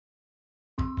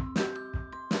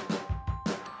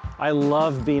I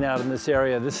love being out in this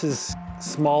area. This is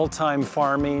small-time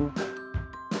farming.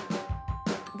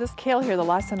 This kale here, the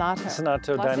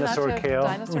lacinato dinosaur kale.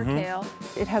 Dinosaur kale.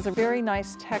 It has a very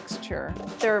nice texture.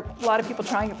 There are a lot of people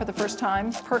trying it for the first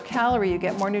time. Per calorie, you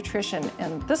get more nutrition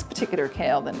in this particular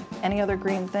kale than any other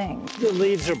green thing. The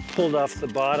leaves are pulled off the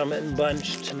bottom and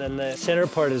bunched, and then the center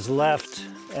part is left.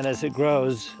 And as it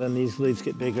grows, then these leaves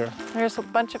get bigger. There's a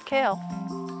bunch of kale.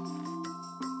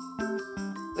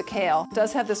 The kale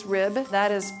does have this rib that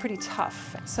is pretty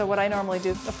tough. So what I normally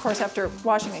do, of course, after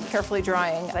washing and carefully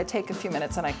drying, I take a few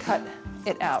minutes and I cut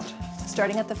it out,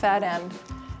 starting at the fat end,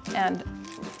 and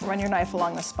run your knife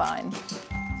along the spine.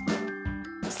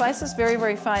 Slice is very,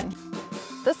 very fine.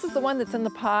 This is the one that's in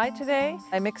the pie today.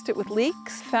 I mixed it with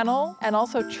leeks, fennel, and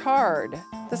also chard.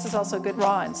 This is also good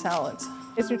raw in salads.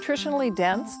 It's nutritionally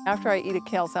dense. After I eat a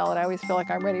kale salad, I always feel like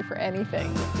I'm ready for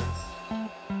anything.